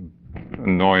this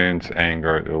annoyance,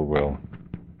 anger, ill will.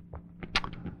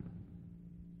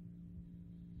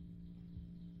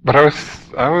 But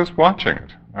I was watching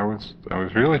it. I was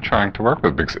really trying to work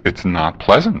with it because it's not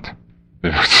pleasant.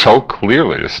 It's so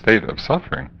clearly a state of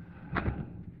suffering.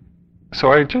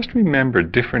 So I just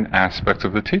remembered different aspects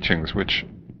of the teachings which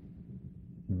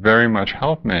very much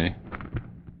helped me.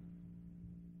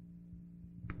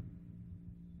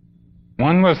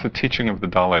 One was the teaching of the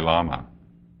Dalai Lama,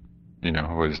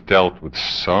 who has dealt with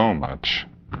so much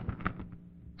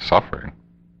suffering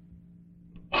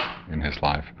in his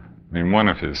life. I mean, one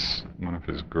of his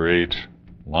great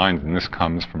lines, and this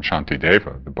comes from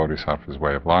Shantideva, the Bodhisattva's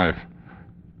way of life,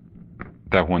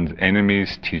 that one's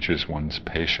enemies teaches one's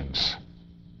patience.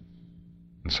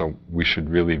 And so we should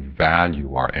really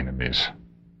value our enemies.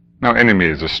 Now,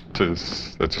 enemy that's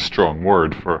a strong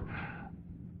word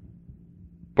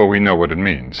but we know what it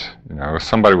means.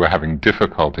 Somebody we're having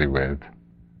difficulty with,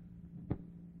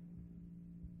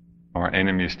 our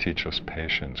enemies teach us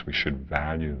patience. We should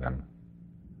value them.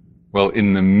 Well,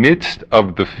 in the midst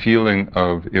of the feeling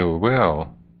of ill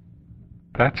will,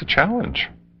 that's a challenge.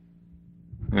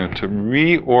 To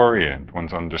reorient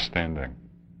one's understanding,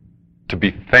 to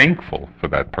be thankful for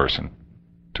that person,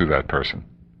 to that person,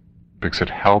 because it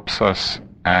helps us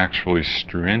actually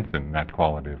strengthen that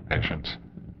quality of patience.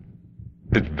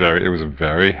 It was a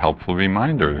very helpful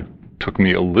reminder. It took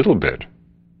me a little bit,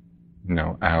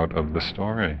 out of the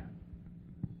story.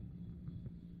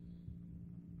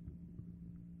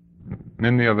 And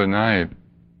then the other night,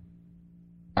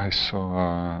 I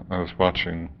was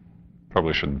watching,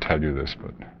 probably shouldn't tell you this,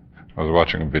 but I was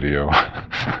watching a video.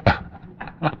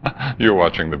 You're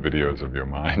watching the videos of your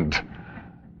mind.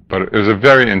 But it was a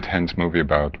very intense movie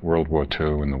about World War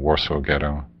II and the Warsaw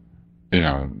Ghetto.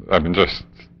 Just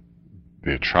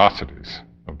the atrocities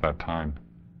of that time.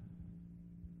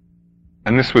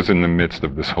 And this was in the midst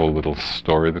of this whole little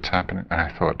story that's happening. And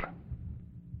I thought,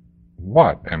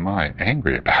 what am I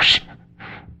angry about?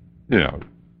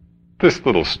 this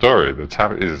little story that's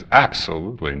happening is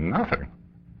absolutely nothing,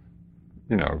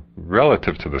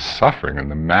 relative to the suffering and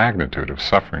the magnitude of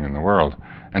suffering in the world.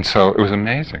 And so it was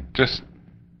amazing, just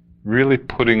really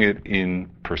putting it in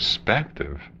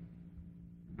perspective.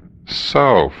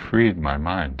 So freed my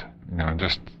mind,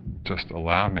 just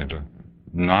allowed me to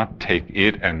not take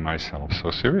it and myself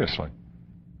so seriously.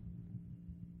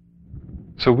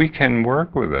 So we can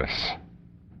work with this.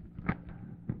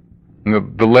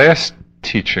 And the last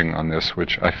teaching on this,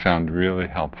 which I found really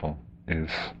helpful,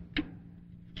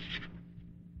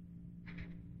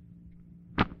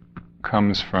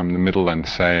 comes from the Middle End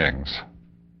Sayings.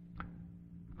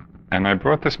 And I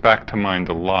brought this back to mind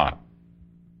a lot.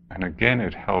 And again,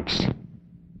 it helps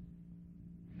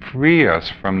free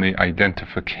us from the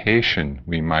identification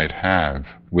we might have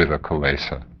with a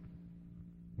kilesa,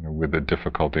 with a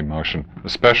difficult emotion,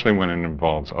 especially when it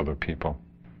involves other people.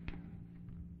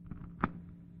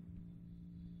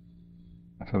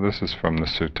 So this is from the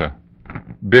sutta.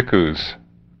 Bhikkhus,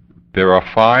 there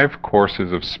are 5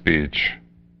 courses of speech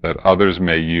that others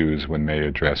may use when they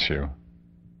address you.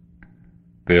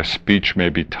 Their speech may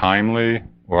be timely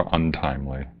or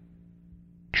untimely,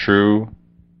 true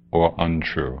or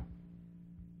untrue,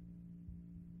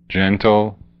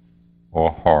 gentle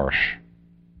or harsh,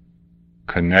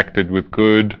 connected with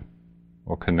good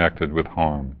or connected with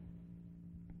harm,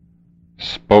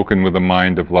 spoken with a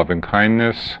mind of loving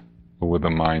kindness or with a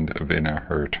mind of inner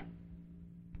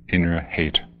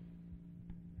hate.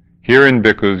 Herein,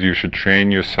 bhikkhus, you should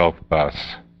train yourself thus.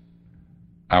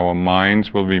 Our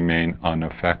minds will remain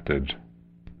unaffected.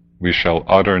 We shall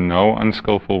utter no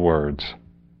unskillful words.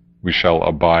 We shall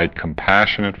abide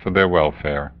compassionate for their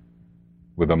welfare,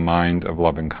 with a mind of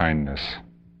loving kindness.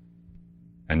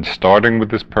 And starting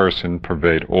with this person,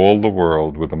 pervade all the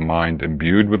world with a mind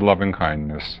imbued with loving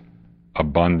kindness,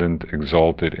 abundant,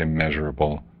 exalted,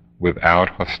 immeasurable, without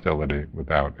hostility,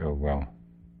 without ill will.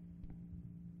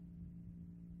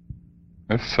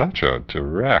 It's such a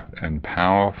direct and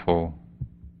powerful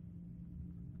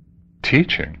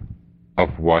teaching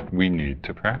of what we need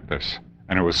to practice.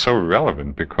 And it was so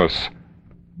relevant because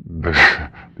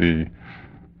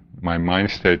my mind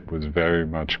state was very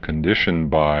much conditioned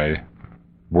by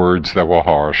words that were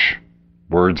harsh,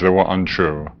 words that were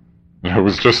untrue. And it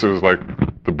was like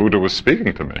the Buddha was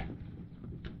speaking to me.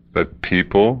 That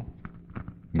people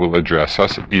will address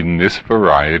us in this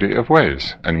variety of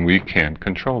ways, and we can't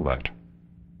control that.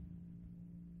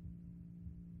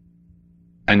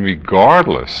 And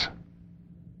regardless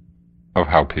of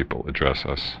how people address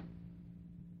us,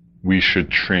 we should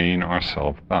train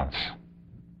ourselves thus.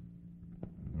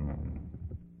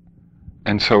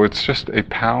 And so it's just a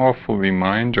powerful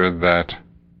reminder that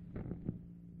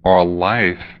our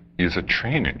life is a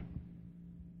training.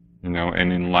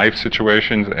 And in life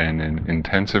situations and in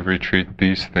intensive retreat,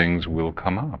 these things will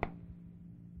come up.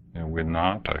 We're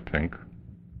not, I think,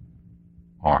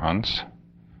 arhants.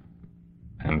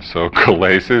 And so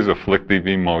kilesas, afflictive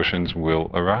emotions, will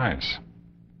arise.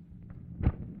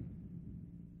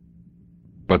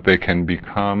 But they can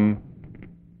become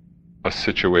a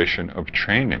situation of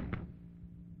training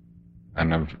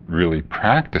and of really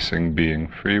practicing being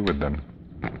free with them.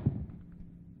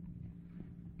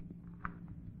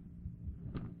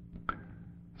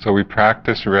 So we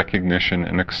practice recognition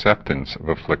and acceptance of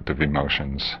afflictive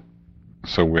emotions.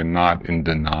 So we're not in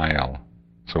denial.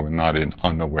 So we're not in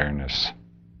unawareness.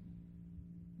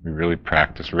 We really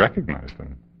practice recognize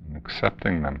them and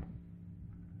accepting them.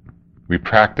 We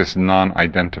practice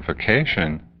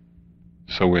non-identification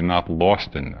so we're not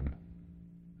lost in them,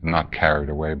 not carried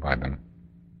away by them.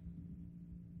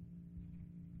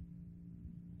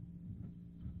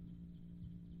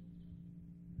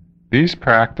 These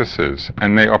practices,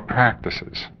 and they are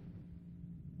practices.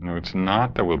 It's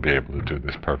not that we'll be able to do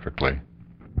this perfectly,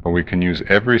 but we can use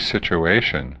every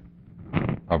situation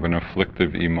of an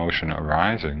afflictive emotion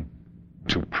arising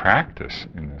to practice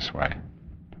in this way.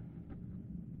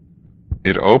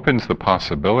 It opens the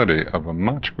possibility of a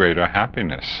much greater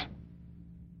happiness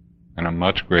and a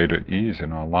much greater ease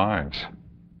in our lives.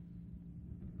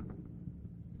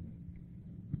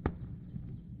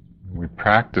 We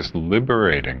practice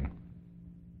liberating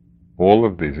all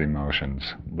of these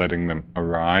emotions, letting them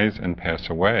arise and pass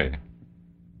away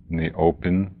in the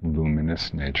open,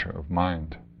 luminous nature of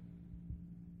mind.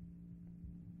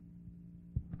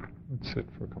 Let's sit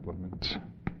for a couple of minutes.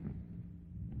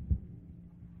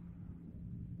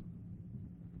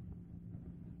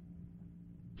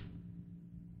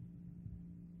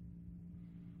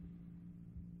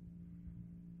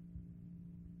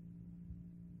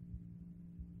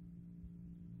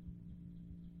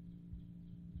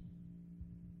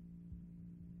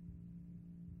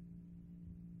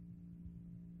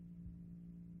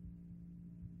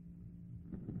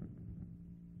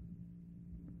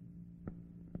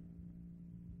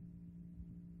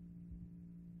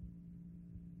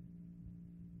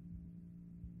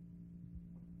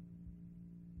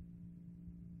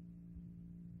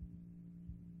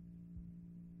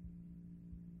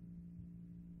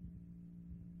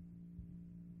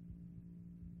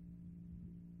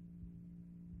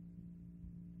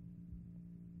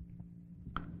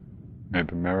 May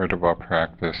the merit of our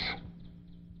practice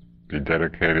be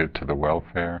dedicated to the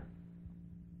welfare,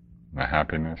 the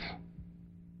happiness,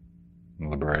 and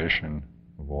liberation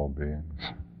of all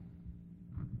beings.